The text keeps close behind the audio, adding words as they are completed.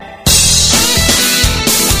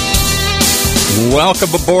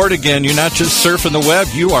Welcome aboard again. You're not just surfing the web,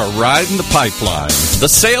 you are riding the pipeline, the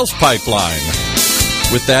sales pipeline,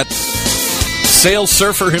 with that sales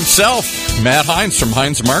surfer himself, Matt Hines from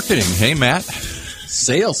Hines Marketing. Hey, Matt.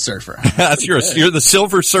 Sales surfer. That's you're the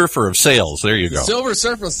silver surfer of sales. There you go. Silver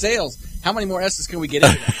surfer of sales. How many more S's can we get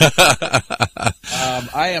in?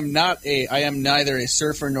 I am neither a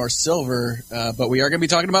surfer nor silver, but we are going to be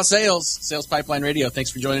talking about sales. Sales Pipeline Radio. Thanks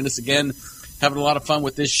for joining us again. Having a lot of fun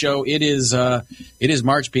with this show. It is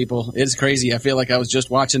March, people. It is crazy. I feel like I was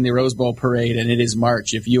just watching the Rose Bowl parade, and it is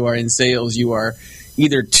March. If you are in sales, you are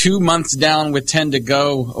either 2 months down with 10 to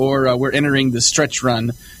go, or we're entering the stretch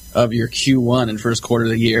run of your Q1 and first quarter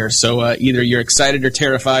of the year. So either you're excited or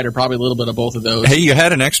terrified, or probably a little bit of both of those. Hey, you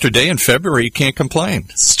had an extra day in February. You can't complain.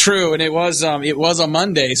 It's true, and it was a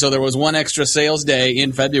Monday, so there was one extra sales day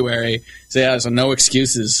in February. So yeah, so no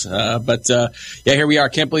excuses. But here we are.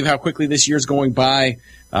 Can't believe how quickly this year's going by.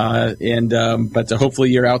 But hopefully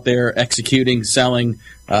you're out there executing, selling,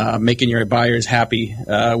 making your buyers happy.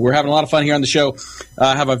 We're having a lot of fun here on the show.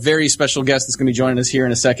 I have a very special guest that's going to be joining us here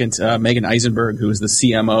in a second, Megan Eisenberg, who is the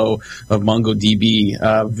CMO of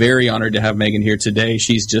MongoDB. Very honored to have Megan here today.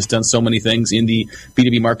 She's just done so many things in the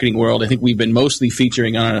B2B marketing world. I think we've been mostly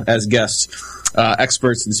featuring as guests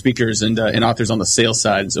experts and speakers and authors on the sales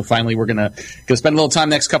side. So finally, we're gonna spend a little time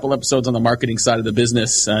next couple episodes on the marketing side of the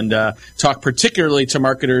business and talk particularly to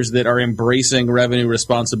marketers that are embracing revenue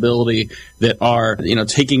responsibility, that are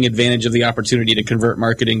taking advantage of the opportunity to convert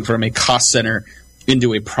marketing from a cost center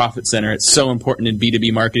into a profit center. It's so important in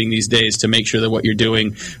B2B marketing these days to make sure that what you're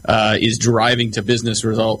doing is driving to business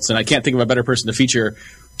results. And I can't think of a better person to feature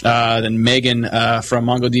than Megan from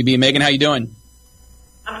MongoDB. Megan, how you doing?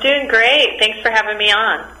 I'm doing great. Thanks for having me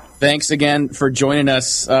on. Thanks again for joining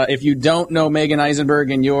us. If you don't know Megan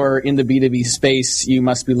Eisenberg and you're in the B2B space, you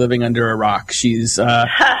must be living under a rock. She's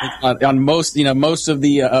on most of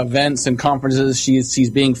the events and conferences.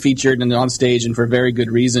 She's being featured and on stage, and for very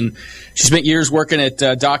good reason. She spent years working at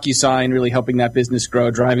DocuSign, really helping that business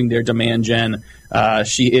grow, driving their demand gen.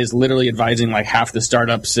 She is literally advising like half the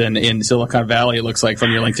startups in Silicon Valley, it looks like,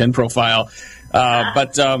 from your LinkedIn profile.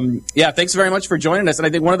 Thanks very much for joining us. And I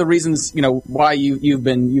think one of the reasons, why you've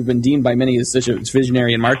been deemed by many as such a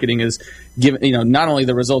visionary in marketing is given, not only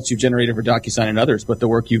the results you've generated for DocuSign and others, but the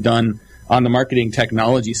work you've done on the marketing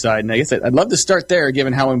technology side. And I guess I'd love to start there,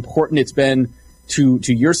 given how important it's been to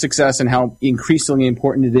your success and how increasingly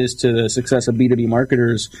important it is to the success of B2B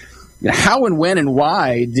marketers. How and when and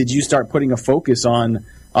why did you start putting a focus on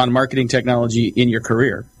marketing technology in your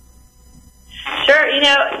career? Sure.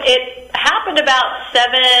 It happened about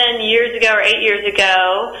 7 years ago or 8 years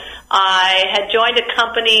ago. I had joined a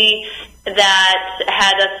company that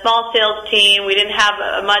had a small sales team. We didn't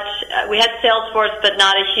have much. We had Salesforce, but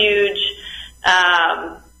not a huge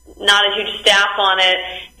staff on it.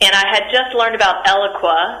 And I had just learned about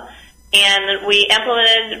Eloqua, and we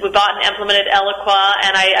bought and implemented Eloqua,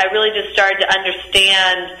 and I really just started to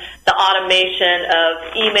understand the automation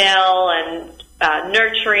of email and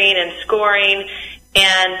nurturing and scoring.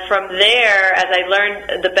 And from there, as I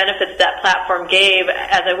learned the benefits that platform gave,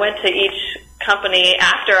 as I went to each company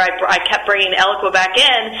after, I kept bringing Eloqua back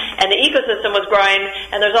in, and the ecosystem was growing,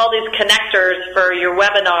 and there's all these connectors for your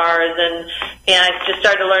webinars, and I just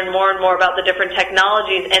started to learn more and more about the different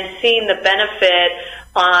technologies and seeing the benefit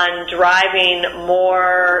on driving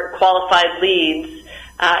more qualified leads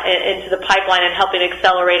into the pipeline and helping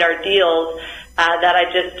accelerate our deals, that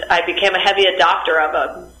I became a heavy adopter of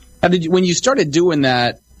them. When you started doing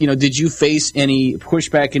that, did you face any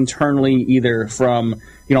pushback internally, either from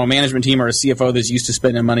a management team or a CFO that's used to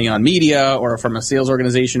spending money on media, or from a sales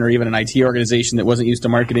organization or even an IT organization that wasn't used to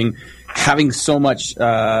marketing, having so much,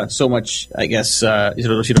 I guess,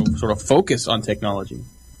 sort of focus on technology?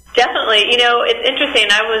 Definitely. It's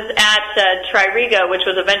interesting. I was at Tririgo, which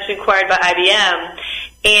was eventually acquired by IBM,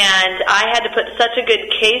 and I had to put such a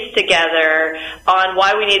good case together on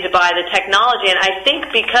why we needed to buy the technology. And I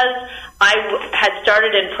think because I had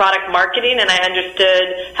started in product marketing and I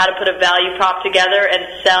understood how to put a value prop together and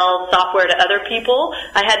sell software to other people,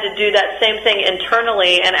 I had to do that same thing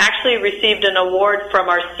internally, and actually received an award from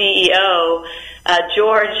our CEO,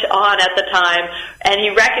 George on at the time, and he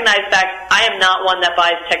recognized that I am not one that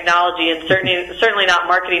buys technology, and certainly not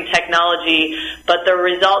marketing technology, but the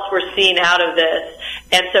results we're seeing out of this.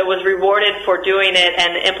 And so was rewarded for doing it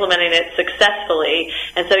and implementing it successfully.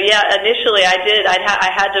 And so, initially I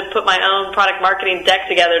had to put my own product marketing deck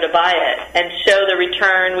together to buy it and show the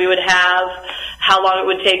return we would have, how long it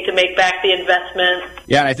would take to make back the investment.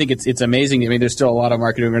 Yeah, and I think it's amazing. I mean, there's still a lot of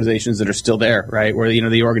marketing organizations that are still there, right? Where,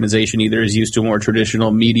 the organization either is used to a more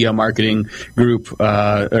traditional media marketing group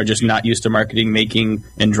or just not used to marketing, making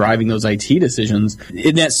and driving those IT decisions.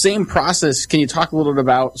 In that same process, can you talk a little bit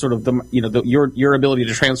about sort of your ability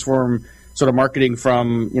to transform sort of marketing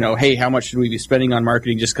from, hey, how much should we be spending on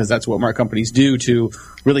marketing just because that's what companies do, to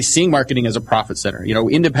really seeing marketing as a profit center,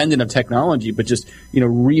 independent of technology, but just,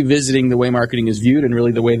 revisiting the way marketing is viewed and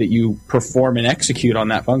really the way that you perform and execute on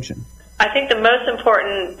that function? I think the most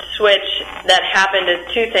important switch that happened is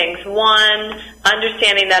two things. One,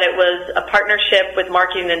 understanding that it was a partnership with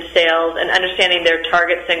marketing and sales and understanding their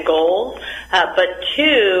targets and goals. But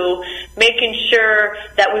two, making sure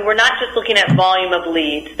that we were not just looking at volume of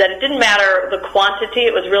leads, that it didn't matter the quantity,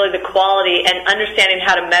 it was really the quality, and understanding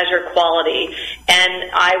how to measure quality.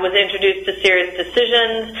 And I was introduced to Serious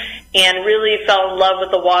Decisions and really fell in love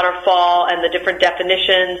with the waterfall and the different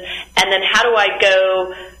definitions. And then how do I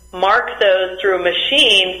go mark those through a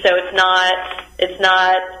machine so it's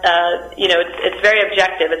very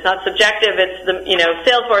objective. It's not subjective. It's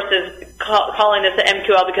Salesforce is calling this an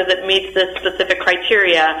MQL because it meets this specific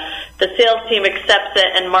criteria. The sales team accepts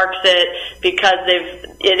it and marks it because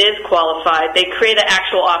it is qualified. They create an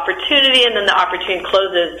actual opportunity and then the opportunity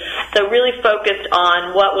closes. So really focused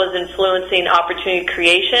on what was influencing opportunity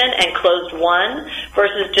creation and closed won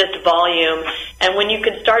versus just volume. And when you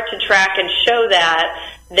can start to track and show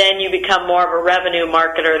that, then you become more of a revenue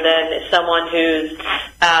marketer than someone who's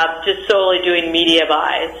just solely doing media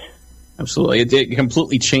buys. Absolutely. It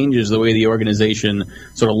completely changes the way the organization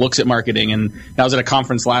sort of looks at marketing. And I was at a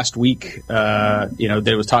conference last week,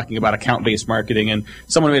 that was talking about account-based marketing, and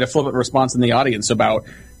someone made a flippant response in the audience about,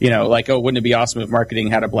 wouldn't it be awesome if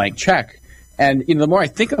marketing had a blank check? And, the more I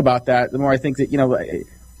think about that, the more I think that,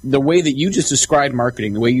 the way that you just described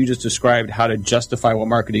marketing, the way you just described how to justify what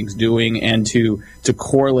marketing's doing and to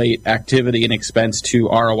correlate activity and expense to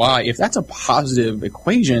ROI, if that's a positive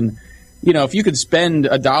equation, if you could spend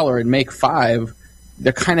 $1 and make $5,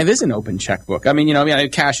 there kind of is an open checkbook. I mean,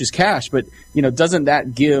 cash is cash, but, doesn't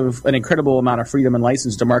that give an incredible amount of freedom and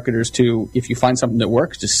license to marketers to, if you find something that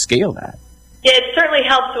works, to scale that? Yeah, it certainly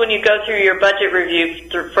helps when you go through your budget review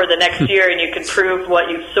for the next year and you can prove what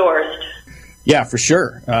you've sourced. Yeah, for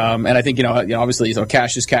sure. And I think, obviously,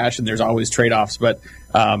 cash is cash and there's always trade-offs. But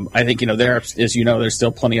I think, there's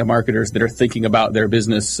still plenty of marketers that are thinking about their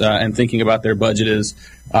business and thinking about their budget as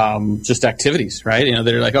just activities, right?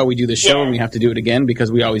 They're like, oh, we do this show and we have to do it again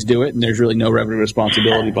because we always do it. And there's really no revenue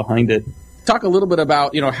responsibility behind it. Talk a little bit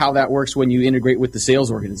about, how that works when you integrate with the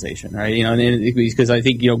sales organization, right? Because I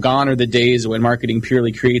think, gone are the days when marketing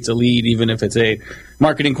purely creates a lead, even if it's a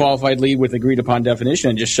marketing qualified lead with agreed upon definition,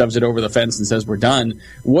 and just shoves it over the fence and says we're done.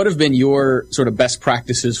 What have been your sort of best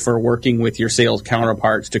practices for working with your sales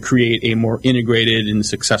counterparts to create a more integrated and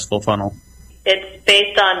successful funnel? It's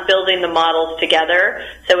based on building the models together.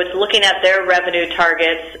 So it's looking at their revenue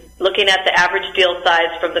targets, looking at the average deal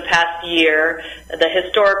size from the past year, the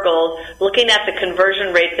historicals, looking at the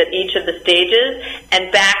conversion rates at each of the stages,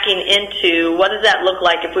 and backing into what does that look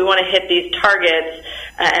like if we want to hit these targets,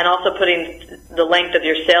 and also putting the length of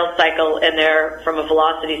your sales cycle in there from a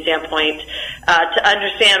velocity standpoint, to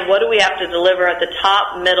understand what do we have to deliver at the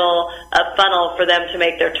top, middle of funnel for them to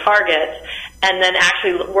make their targets. And then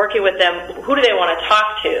actually working with them, who do they want to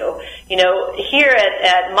talk to? Here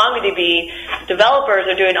at MongoDB, developers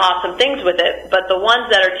are doing awesome things with it, but the ones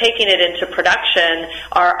that are taking it into production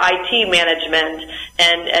are IT management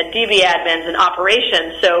and DB admins and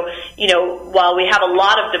operations. So, while we have a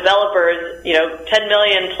lot of developers, 10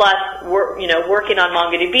 million plus, working on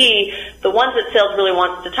MongoDB, the ones that sales really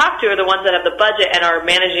wants to talk to are the ones that have the budget and are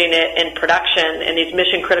managing it in production in these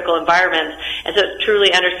mission critical environments. And so it's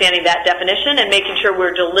truly understanding that definition and making sure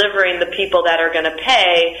we're delivering the people that are going to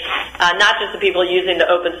pay, not just the people using the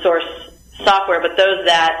open source software, but those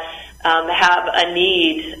that have a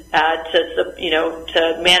need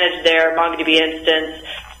to manage their MongoDB instance,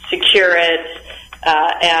 secure it,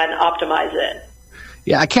 and optimize it.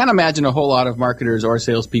 Yeah, I can't imagine a whole lot of marketers or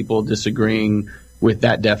salespeople disagreeing with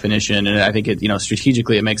that definition, and I think it,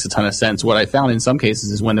 strategically it makes a ton of sense. What I found in some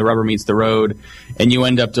cases is when the rubber meets the road and you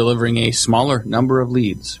end up delivering a smaller number of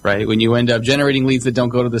leads, right? When you end up generating leads that don't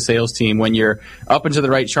go to the sales team, when you're up into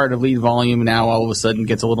the right chart of lead volume, now all of a sudden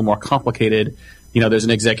gets a little more complicated. There's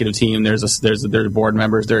an executive team, there's board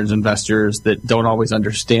members, there's investors that don't always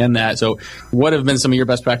understand that. So what have been some of your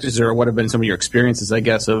best practices, or what have been some of your experiences, I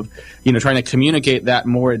guess, of, trying to communicate that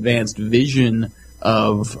more advanced vision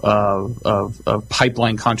of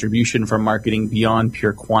pipeline contribution from marketing beyond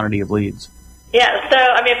pure quantity of leads? Yeah, so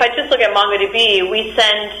if I just look at MongoDB, we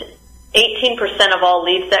send 18% of all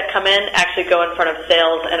leads that come in actually go in front of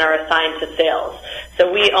sales and are assigned to sales.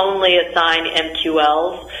 So we only assign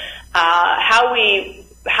MQLs. How we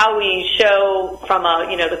show from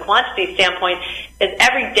the quantity standpoint is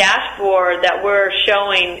every dashboard that we're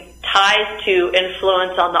showing ties to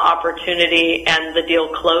influence on the opportunity and the deal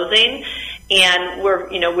closing. And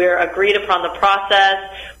we're agreed upon the process.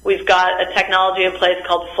 We've got a technology in place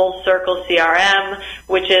called Full Circle CRM,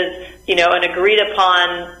 which is, an agreed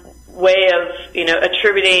upon way of,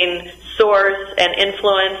 attributing source and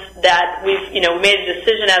influence that we've, made a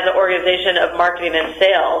decision as an organization of marketing and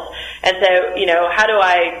sales. And so, how do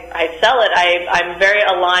I sell it? I'm very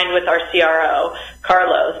aligned with our CRO,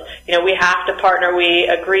 Carlos. We have to partner. We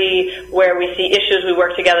agree where we see issues. We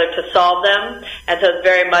work together to solve them. And so it's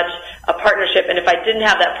very much a partnership. And if I didn't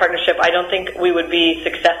have that partnership, I don't think we would be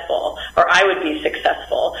successful, or I would be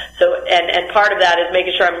successful. So, and part of that is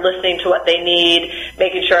making sure I'm listening to what they need,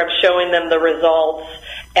 making sure I'm showing them the results,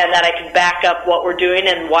 and that I can back up what we're doing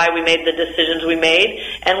and why we made the decisions we made.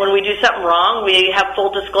 And when we do something wrong, we have full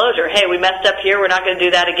disclosure. Hey, we messed up here. We're not going to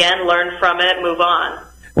do that again. Learn from it. Move on.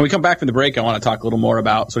 When we come back from the break, I want to talk a little more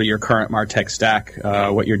about sort of your current MarTech stack,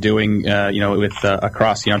 what you're doing, with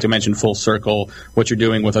across, to mention Full Circle, what you're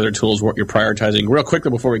doing with other tools, what you're prioritizing. Real quickly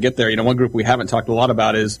before we get there, one group we haven't talked a lot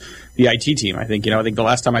about is the IT team. I think the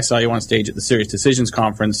last time I saw you on stage at the Serious Decisions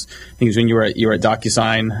conference, I think it was when you were at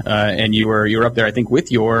DocuSign, and you were up there, I think,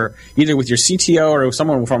 either with your CTO or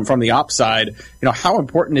someone from the ops side. How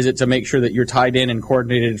important is it to make sure that you're tied in and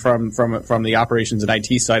coordinated from the operations and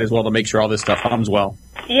IT side as well to make sure all this stuff hums well?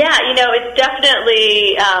 Yeah, it's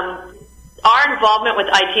definitely our involvement with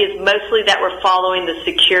IT is mostly that we're following the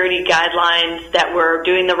security guidelines, that we're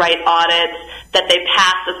doing the right audits, that they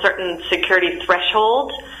pass a certain security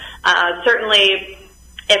threshold. Certainly,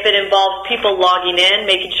 if it involves people logging in,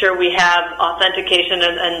 making sure we have authentication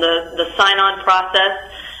and the sign-on process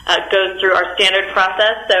goes through our standard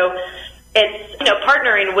process. So it's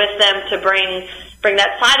partnering with them to bring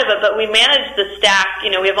that side of it, but we manage the stack.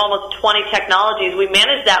 We have almost 20 technologies. We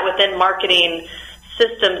manage that within marketing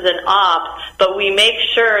systems and ops, but we make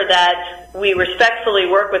sure that we respectfully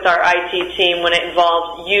work with our IT team when it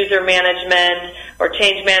involves user management or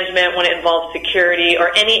change management, when it involves security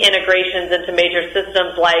or any integrations into major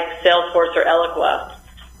systems like Salesforce or Eloqua.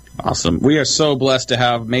 Awesome. We are so blessed to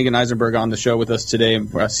have Megan Eisenberg on the show with us today,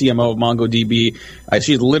 CMO of MongoDB.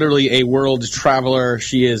 She's literally a world traveler.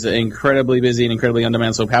 She is incredibly busy and incredibly on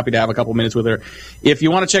demand, so happy to have a couple minutes with her. If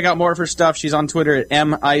you want to check out more of her stuff, she's on Twitter at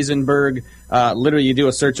 @MEisenberg. Literally, you do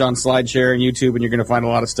a search on SlideShare and YouTube, and you're going to find a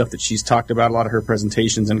lot of stuff that she's talked about, a lot of her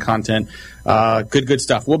presentations and content. Good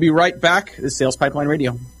stuff. We'll be right back. This is Sales Pipeline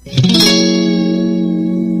Radio.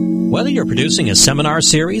 Whether you're producing a seminar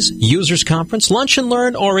series, users conference, lunch and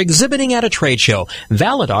learn, or exhibiting at a trade show,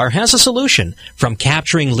 Validar has a solution. From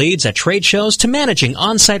capturing leads at trade shows to managing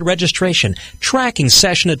on-site registration, tracking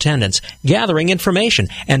session attendance, gathering information,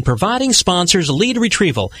 and providing sponsors lead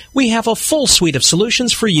retrieval, we have a full suite of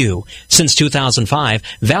solutions for you. Since 2005,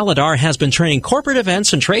 Validar has been turning corporate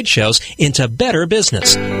events and trade shows into better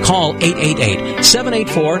business. Call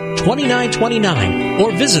 888-784-2929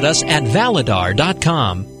 or visit us at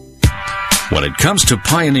validar.com. When it comes to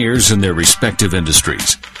pioneers in their respective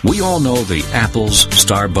industries, we all know the Apples,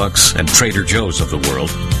 Starbucks, and Trader Joe's of the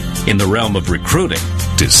world. In the realm of recruiting,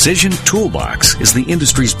 Decision Toolbox is the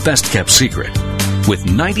industry's best-kept secret. With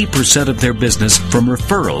 90% of their business from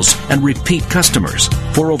referrals and repeat customers.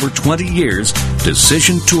 For over 20 years,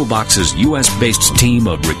 Decision Toolbox's U.S.-based team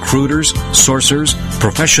of recruiters, sourcers,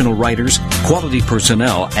 professional writers, quality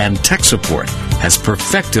personnel, and tech support has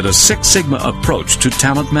perfected a Six Sigma approach to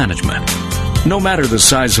talent management. No matter the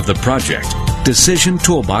size of the project, Decision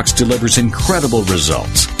Toolbox delivers incredible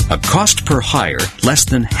results. A cost per hire less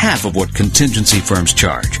than half of what contingency firms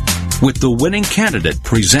charge, with the winning candidate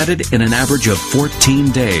presented in an average of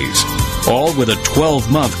 14 days, all with a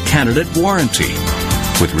 12-month candidate warranty.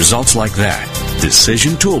 With results like that,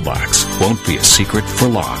 Decision Toolbox won't be a secret for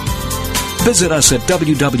long. Visit us at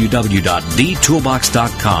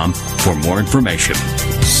www.dtoolbox.com for more information.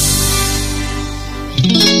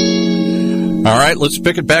 All right, let's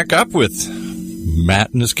pick it back up with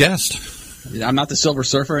Matt and his guest. I'm not the Silver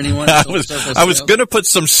Surfer, anyone? I was going to put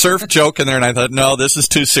some surf joke in there, and I thought, no, this is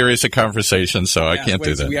too serious a conversation, so I can't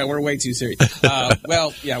do that. Yeah, we're way too serious.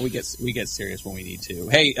 We get serious when we need to.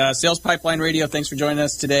 Hey, Sales Pipeline Radio, thanks for joining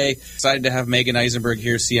us today. Excited to have Megan Eisenberg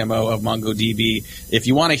here, CMO of MongoDB. If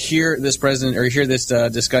you want to hear this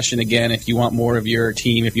discussion again, if you want more of your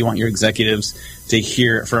team, if you want your executives to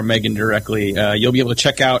hear from Megan directly, you'll be able to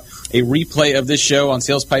check out a replay of this show on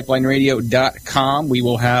salespipelineradio.com. We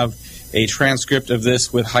will have a transcript of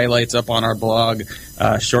this with highlights up on our blog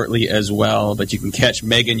shortly as well. But you can catch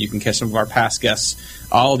Megan, you can catch some of our past guests,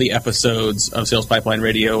 all the episodes of Sales Pipeline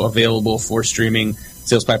Radio available for streaming,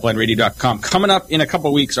 salespipelineradio.com. Coming up in a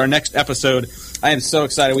couple weeks, our next episode, I am so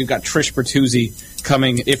excited. We've got Trish Bertuzzi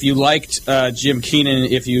coming. If you liked Jim Keenan,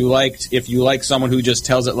 if you like someone who just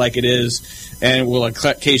tells it like it is, and will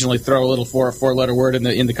occasionally throw a little four-letter word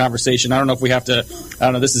in the conversation. I don't know if we have to. I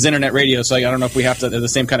don't know. This is internet radio, so I don't know if we have to the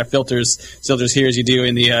same kind of filters here as you do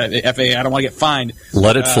in the FAA. I don't want to get fined.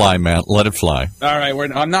 Let it fly, Matt. Let it fly. All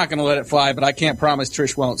right, I'm not going to let it fly, but I can't promise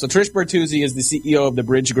Trish won't. So Trish Bertuzzi is the CEO of the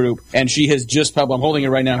Bridge Group, and she has just published. I'm holding it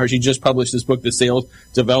right now. She just published this book, The Sales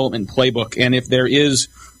Development Playbook, and if there is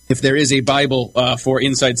a Bible for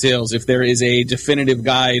inside sales, if there is a definitive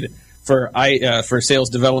guide for sales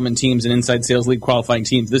development teams and inside sales lead qualifying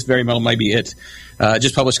teams, this very well might be it.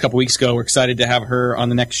 Just published a couple weeks ago. We're excited to have her on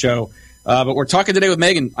the next show. But we're talking today with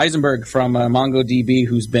Megan Eisenberg from MongoDB,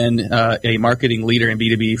 who's been a marketing leader in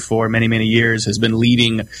B2B for many, many years, has been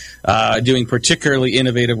leading, doing particularly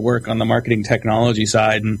innovative work on the marketing technology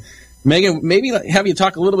side. And Megan, maybe have you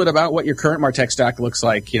talk a little bit about what your current MarTech stack looks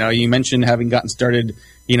like. You mentioned having gotten started,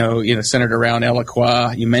 centered around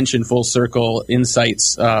Eloqua. You mentioned Full Circle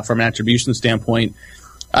Insights from an attribution standpoint.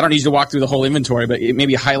 I don't need you to walk through the whole inventory, but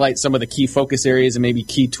maybe highlight some of the key focus areas and maybe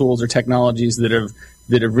key tools or technologies that have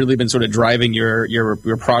really been sort of driving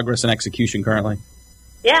your progress and execution currently.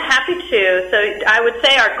 Yeah, happy to. So I would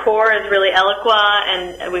say our core is really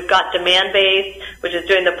Eloqua, and we've got Demandbase, which is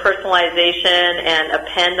doing the personalization, and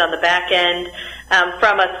Append on the back end.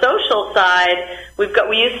 From a social side, we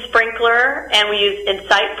use Sprinklr and we use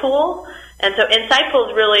Insightpool. And so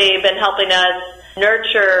Insightpool's really been helping us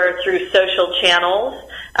nurture through social channels.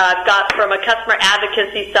 I've got from a customer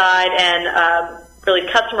advocacy side and really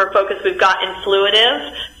customer focus, we've got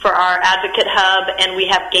Influitive for our Advocate Hub, and we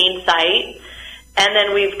have Gainsight. And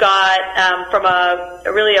then we've got, from a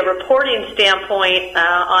reporting standpoint,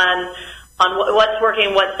 on what's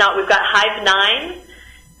working, what's not, we've got Hive9.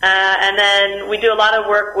 And then we do a lot of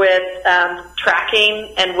work with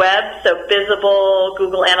tracking and web, so Visible,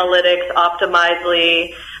 Google Analytics,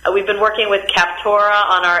 Optimizely. We've been working with Captora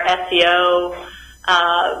on our SEO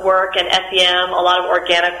work and SEM, a lot of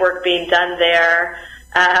organic work being done there.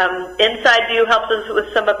 InsideView helps us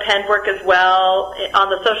with some Append work as well. On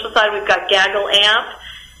the social side, we've got Gaggle Amp.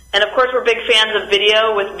 And, of course, we're big fans of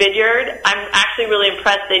video with Vidyard. I'm actually really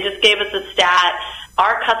impressed. They just gave us a stat.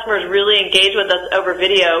 Our customers really engage with us over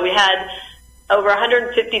video. We had over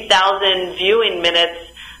 150,000 viewing minutes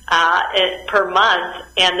per month,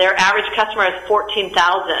 and their average customer has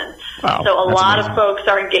 14,000. Wow, so a lot amazing. of folks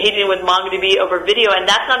are engaging with MongoDB over video, and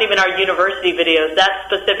that's not even our university videos. That's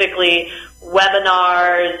specifically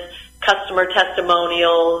webinars, customer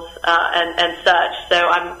testimonials, and such. So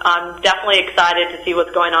I'm definitely excited to see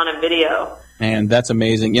what's going on in video. And that's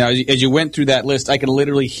amazing. As you went through that list, I could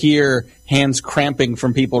literally hear hands cramping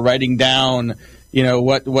from people writing down,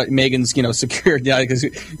 what Megan's, secured, because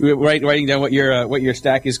writing down what your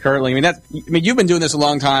stack is currently. You've been doing this a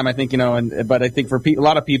long time, I think, but I think for a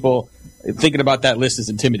lot of people, thinking about that list is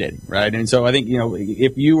intimidating, right? And so I think,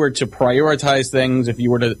 if you were to prioritize things, if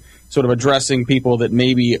you were to sort of addressing people that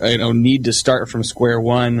maybe, need to start from square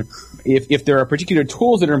one, if there are particular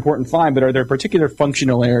tools that are important, fine, but are there particular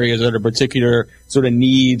functional areas or particular sort of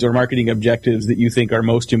needs or marketing objectives that you think are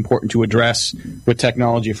most important to address with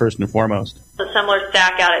technology first and foremost? A similar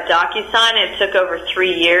stack out at DocuSign. It took over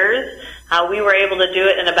 3 years. We were able to do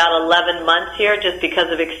it in about 11 months here just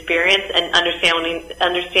because of experience and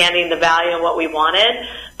understanding the value and what we wanted.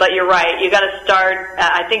 But you're right. You got to start,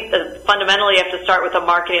 I think fundamentally you have to start with a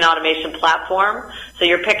marketing automation platform. So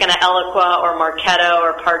you're picking an Eloqua or Marketo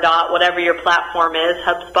or Pardot, whatever your platform is,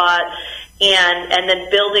 HubSpot, and then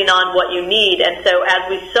building on what you need. And so as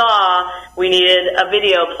we saw, we needed a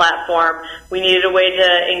video platform. We needed a way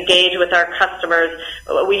to engage with our customers.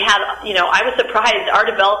 We had, I was surprised. Our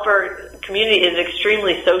developer community is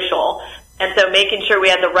extremely social. And so making sure we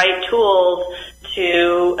had the right tools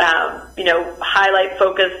to, highlight,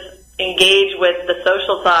 focus, engage with the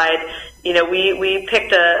social side. We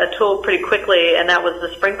picked a tool pretty quickly, and that was the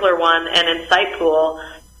Sprinklr one and Insightpool.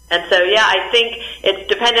 And so, I think it's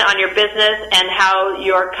dependent on your business and how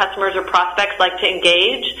your customers or prospects like to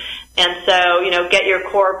engage. And so, get your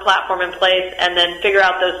core platform in place and then figure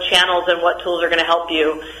out those channels and what tools are going to help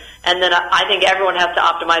you. And then I think everyone has to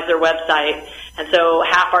optimize their website. And so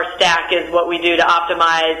half our stack is what we do to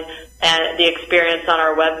optimize the experience on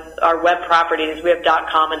our web properties. We have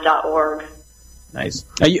 .com and .org. Nice.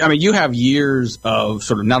 I mean, you have years of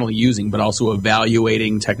sort of not only using but also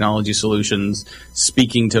evaluating technology solutions,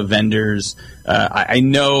 speaking to vendors. I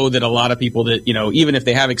know that a lot of people that, even if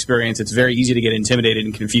they have experience, it's very easy to get intimidated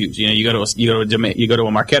and confused. You go to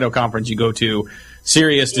a Marketo conference, you go to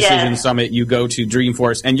Sirius Decision Summit, you go to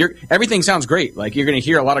Dreamforce, and everything sounds great. Like, you're going to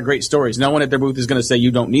hear a lot of great stories. No one at their booth is going to say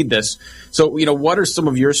you don't need this. So, what are some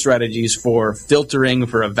of your strategies for filtering,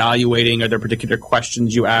 for evaluating? Are there particular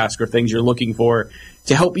questions you ask or things you're looking for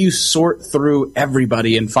to help you sort through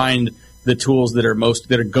everybody and find the tools that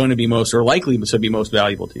are going to be most or likely to be most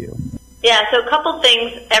valuable to you? Yeah, so a couple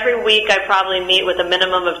things. Every week I probably meet with a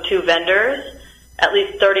minimum of 2 vendors, at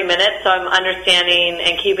least 30 minutes, so I'm understanding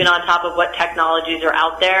and keeping on top of what technologies are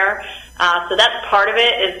out there. So that's part of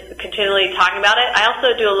it, is continually talking about it. I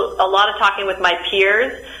also do a lot of talking with my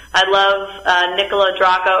peers. I love Nicola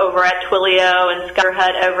Draca over at Twilio and Scott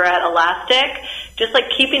Hutt over at Elastic. Just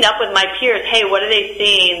like keeping up with my peers. Hey, what are they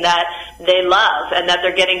seeing that they love and that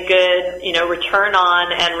they're getting good, return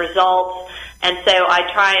on and results? And so I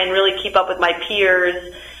try and really keep up with my peers.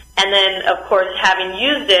 And then, of course, having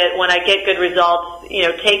used it, when I get good results,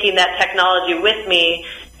 taking that technology with me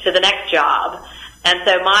to the next job. And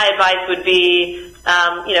so my advice would be,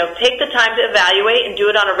 take the time to evaluate and do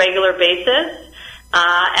it on a regular basis.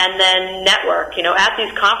 And then network, at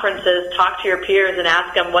these conferences, talk to your peers and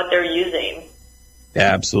ask them what they're using.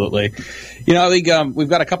 Yeah, absolutely. I think we've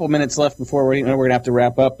got a couple minutes left before we're going to have to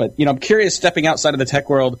wrap up. But, I'm curious, stepping outside of the tech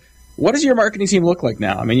world, what does your marketing team look like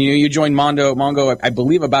now? I mean, you joined Mongo, I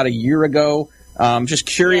believe, about a year ago. Just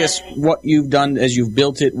curious what you've done as you've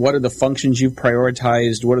built it. What are the functions you've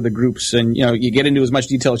prioritized? What are the groups? And, you get into as much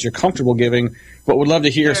detail as you're comfortable giving, but would love to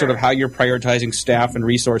hear sort of how you're prioritizing staff and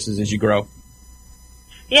resources as you grow.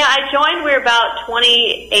 Yeah, I joined. We're about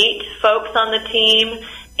 28 folks on the team,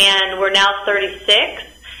 and we're now 36.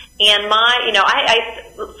 And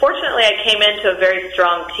fortunately, I came into a very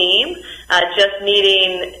strong team, just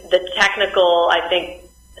needing the technical, I think,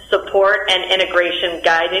 support and integration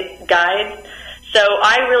guides. So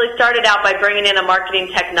I really started out by bringing in a marketing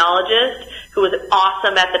technologist who was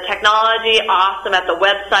awesome at the technology, awesome at the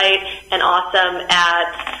website, and awesome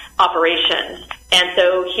at operations. And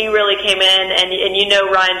so he really came in, and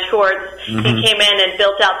Ryan Schwartz, he came in and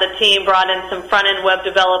built out the team, brought in some front-end web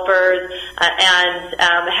developers, and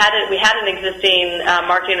we had an existing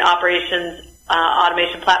marketing operations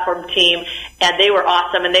automation platform team, and they were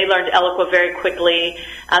awesome, and they learned Eloqua very quickly.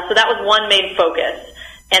 So that was one main focus.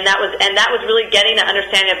 And that was really getting an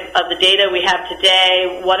understanding of the data we have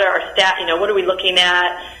today. What are our what are we looking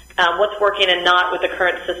at? What's working and not with the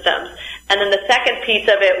current systems. And then the second piece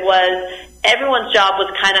of it was everyone's job was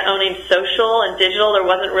kind of owning social and digital. There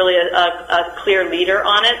wasn't really a clear leader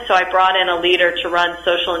on it, so I brought in a leader to run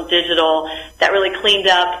social and digital that really cleaned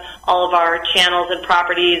up all of our channels and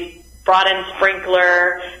properties, brought in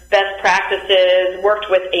Sprinkler, best practices, worked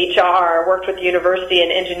with HR, worked with the university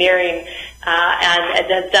and engineering, and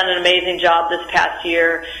has done an amazing job this past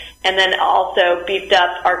year. And then also beefed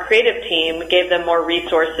up our creative team, gave them more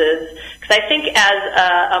resources. Because I think as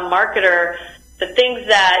a marketer, the things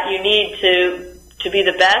that you need to be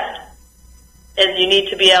the best is you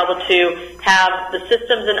need to be able to have the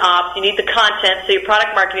systems and ops. You need the content, so your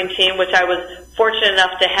product marketing team, which I was fortunate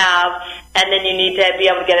enough to have, and then you need to be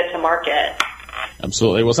able to get it to market.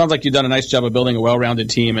 Absolutely. Well, it sounds like you've done a nice job of building a well-rounded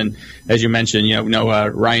team. And as you mentioned,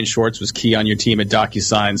 Ryan Schwartz was key on your team at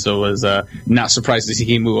DocuSign, so it was not surprised to see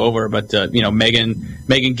him move over. But,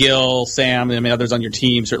 Megan Gill, Sam, others on your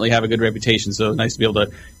team certainly have a good reputation. So nice to be able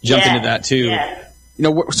to jump into that, too. Yeah.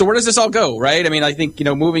 So where does this all go, right? I mean, I think,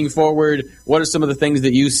 moving forward, what are some of the things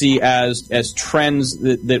that you see as trends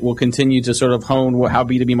that will continue to sort of hone how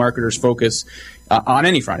B2B marketers focus on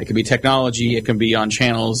any front? It can be technology, it can be on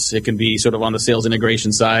channels, it can be sort of on the sales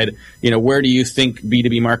integration side. Where do you think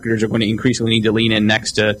B2B marketers are going to increasingly need to lean in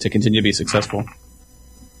next to continue to be successful?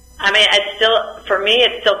 I mean, for me,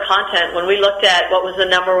 it's still content. When we looked at what was the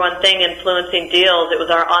number one thing influencing deals, it was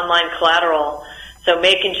our online collateral. So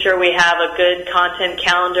making sure we have a good content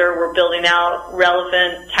calendar, we're building out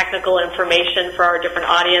relevant technical information for our different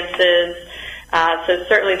audiences. So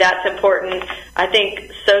certainly that's important. I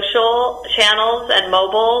think social channels and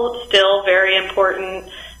mobile, still very important.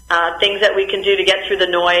 Things that we can do to get through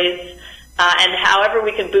the noise, and however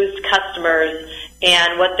we can boost customers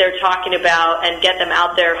and what they're talking about and get them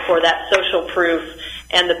out there for that social proof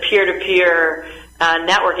and the peer-to-peer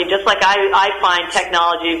networking. Just like I find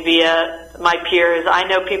technology via my peers, I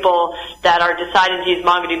know people that are deciding to use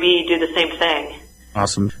MongoDB do the same thing.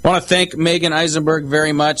 Awesome. I want to thank Megan Eisenberg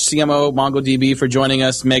very much, CMO MongoDB, for joining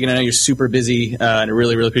us. Megan, I know you're super busy, and I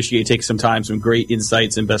really, really appreciate you taking some time, some great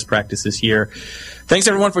insights and best practices here. Thanks,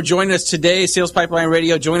 everyone, for joining us today. Sales Pipeline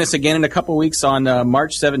Radio. Join us again in a couple weeks on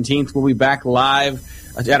March 17th. We'll be back live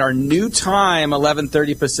at our new time,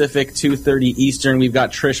 11:30 Pacific, 2:30 Eastern. We've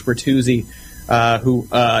got Trish Bertuzzi, who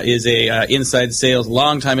is a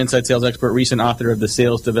longtime inside sales expert, recent author of the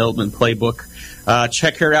Sales Development Playbook.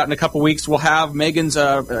 Check her out in a couple weeks. We'll have Megan's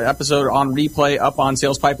episode on replay up on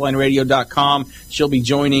salespipelineradio.com. She'll be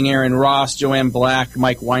joining Aaron Ross, Joanne Black,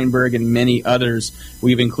 Mike Weinberg, and many others.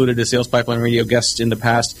 We've included a Sales Pipeline Radio guest in the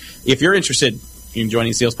past. If you're interested in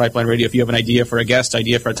joining Sales Pipeline Radio, if you have an idea for a guest,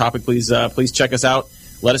 idea for a topic, please check us out.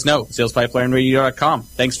 Let us know. salespipelineradio.com.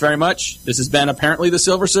 Thanks very much. This has been apparently the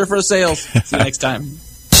Silver Surfer of Sales. See you next time.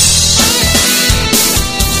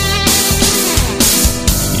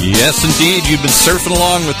 Yes, indeed. You've been surfing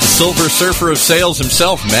along with the Silver Surfer of Sales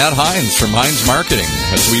himself, Matt Heinz from Heinz Marketing,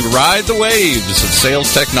 as we ride the waves of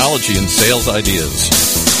sales technology and sales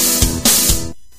ideas.